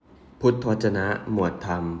พุทธวจนะหมวดธ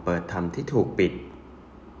รรมเปิดธรรมที่ถูกปิด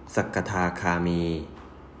สกทาคามี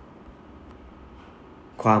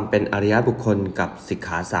ความเป็นอริยบุคคลกับสิกข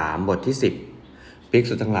า3บทที่10ภิก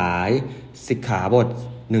ษุทั้งหลายสิกขาบท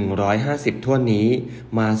150ท่วนนี้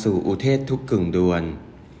มาสู่อุเทศทุกกึ่งดวน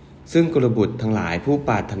ซึ่งกุลบุตรทั้งหลายผู้ป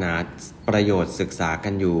รารถนาประโยชน์ศึกษากั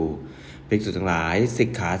นอยู่ภิกษุทั้งหลายสิก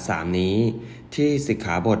ขา3นี้ที่สิกข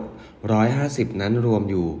าบท150นั้นรวม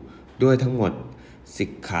อยู่ด้วยทั้งหมดสิ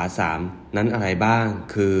กขา3นั้นอะไรบ้าง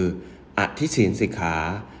คืออธิศีลสิกขา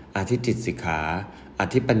อธิจิตสิกขาอ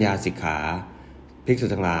ธิปัญญาสิกขาภิกษุ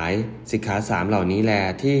ทั้งหลายสิกขา3เหล่านี้แล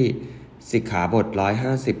ที่สิกขาบท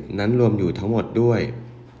150นั้นรวมอยู่ทั้งหมดด้วย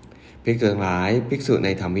ภิกษุทั้งหลายภิกษุใน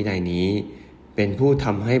ธรรมวินัยนี้เป็นผู้ท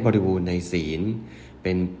ำให้บริบูรณ์ในศีลเ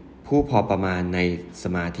ป็นผู้พอประมาณในส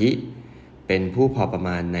มาธิเป็นผู้พอประม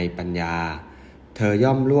าณในปัญญาเธอย่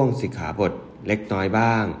อมล่วงสิกขาบทเล็กน้อย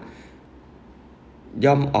บ้าง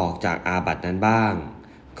ย่อมออกจากอาบัตินั้นบ้าง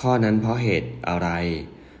ข้อนั้นเพราะเหตุอะไร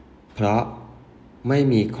เพราะไม่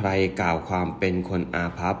มีใครกล่าวความเป็นคนอา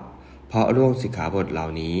ภัพเพราะล่วงสิกขาบทเหล่า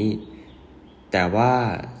นี้แต่ว่า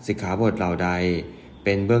สิกขาบทเหล่าใดเ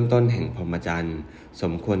ป็นเบื้องต้นแห่งพรหมจรรย์ส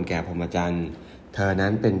มควรแก่พรหมจรรย์เธอนั้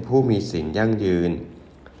นเป็นผู้มีศีลยั่งยืน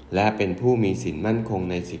และเป็นผู้มีศีลมั่นคง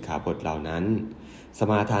ในสิกขาบทเหล่านั้นส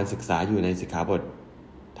มาทานศึกษาอยู่ในสิกขาบท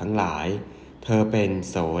ทั้งหลายเธอเป็น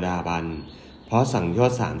โสดาบันเพราะสังโย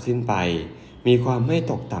ชน์3สิ้นไปมีความไม่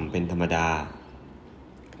ตกต่ำเป็นธรรมดา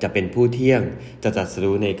จะเป็นผู้เที่ยงจะตรัส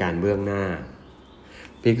รู้ในการเบื้องหน้า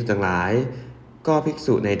ภิกษุทั้งหลายก็ภิก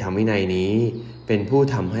ษุในธรรมวินัยนี้เป็นผู้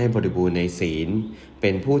ทำให้บริบูรณ์ในศีลเป็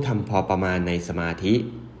นผู้ทำพอประมาณในสมาธิ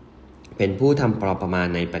เป็นผู้ทำพอประมาณ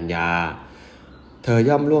ในปัญญาเธอ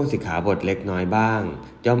ย่อมล่วงสิกขาบทเล็กน้อยบ้าง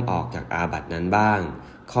ย่อมออกจากอาบัตินั้นบ้าง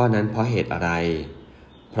ข้อนั้นเพราะเหตุอะไร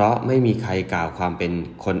เพราะไม่มีใครกล่าวความเป็น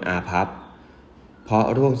คนอาภัพเพราะ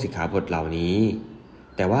ล่วงสิกขาบทเหล่านี้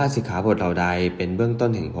แต่ว่าสิกขาบทเหล่าใดเป็นเบื้องต้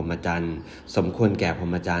นแห่งพรหมจรรย์สมควรแก่พร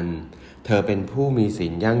หมจรรย์เธอเป็นผู้มีศี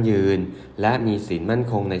ลยั่งยืนและมีศีลมั่น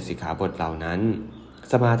คงในสิกขาบทเหล่านั้น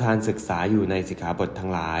สมาทานศึกษาอยู่ในสิกขาบททั้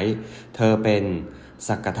งหลายเธอเป็นส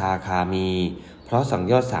กทาคามีเพราะสัง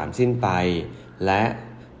โยชน์3สิ้นไปและ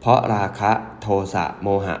เพราะราคะโทสะโม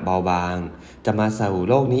หะเบาบางจะมาสู่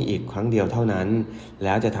โลกนี้อีกครั้งเดียวเท่านั้นแ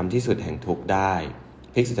ล้วจะทำที่สุดแห่งทุกข์ได้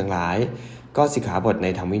ภิกษุทั้งหลายก็สิกขาบทใน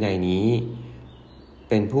ธรรมวินัยนี้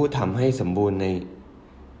เป็นผู้ทำให้สมบูรณ์ใน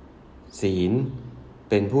ศีล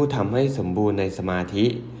เป็นผู้ทำให้สมบูรณ์ในสมาธิ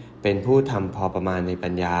เป็นผู้ทำพอประมาณในปั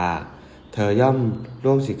ญญาเธอย่อม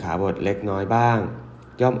ล่วงสิกขาบทเล็กน้อยบ้าง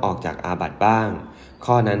ย่อมออกจากอาบัติบ้าง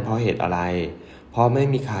ข้อนั้นเพราะเหตุอะไรเพราะไม่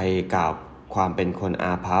มีใครกล่าวความเป็นคนอ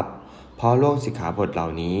าภัพเพราะล่วงสิกขาบทเหล่า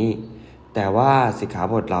นี้แต่ว่าสิกขา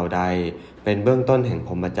บทเหล่าใดเป็นเบื้องต้นแห่งพ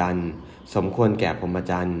รหมจรรย์สมควรแก่พรหม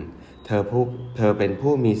จรรย์เธอเป็น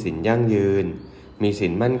ผู้มีศีลยั่งยืนมีศี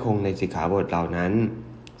ลมั่นคงในสิกขาบทเหล่านั้น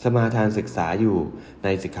สมาทานศึกษาอยู่ใน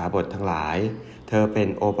สิกขาบททั้งหลายเธอเป็น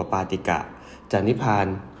โอปปาติกะจะนิพพาน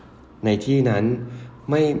ในที่นั้น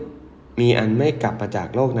ไม่มีอันไม่กลับมาจาก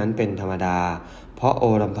โลกนั้นเป็นธรรมดาเพราะโอ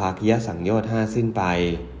รัมภาคิยสังโยชน์5สิ้นไป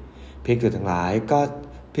ภิกษุทั้งหลายก็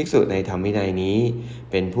ภิกษุในธรรมวินัยนี้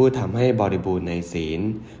เป็นผู้ทำให้บริบูรณ์ในศีล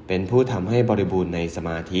เป็นผู้ทำให้บริบูรณ์ในสม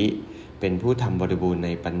าธิเป็นผู้ทำบริบูรณ์ใน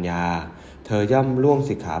ปัญญาเธอย่อมล่วง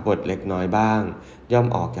สิกขาบทเล็กน้อยบ้างย่อม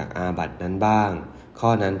ออกจากอาบัตินั้นบ้างข้อ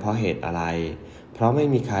นั้นเพราะเหตุอะไรเพราะไม่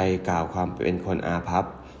มีใครกล่าวความเป็นคนอาภัพ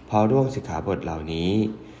เพราะล่วงสิกขาบทเหล่านี้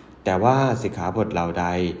แต่ว่าสิกขาบทเหล่าใด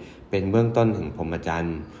เป็นเบื้องต้นแห่งพรหมจรร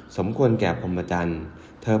ย์สมควรแก่พรหมจรรย์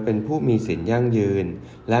เธอเป็นผู้มีศีลยั่งยืน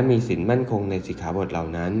และมีศีลมั่นคงในสิกขาบทเหล่า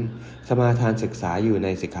นั้นสมาทานศึกษาอยู่ใน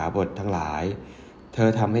สิกขาบททั้งหลายเธอ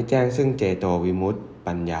ทำให้แจ้งซึ่งเจโตวิมุตติ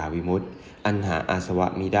ปัญญาวิมุตติอันหาอาสวะ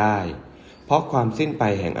มิได้เพราะความสิ้นไป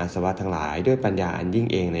แห่งอาสวะทั้งหลายด้วยปัญญาอันยิ่ง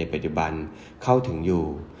เองในปัจจุบันเข้าถึงอยู่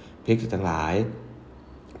ภิกษุทั้งหลาย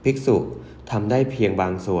ภิกษุทำได้เพียงบา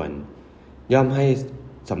งส่วนย่อมให้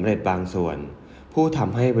สำเร็จบางส่วนผู้ท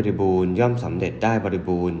ำให้บริบูรณ์ย่อมสำเร็จได้บริ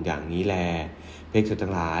บูรณ์อย่างนี้แลภิกษุทั้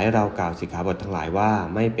งหลายเรากล่าวสิกขาบททั้งหลายว่า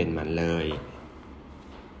ไม่เป็นมันเลย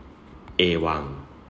เอวัง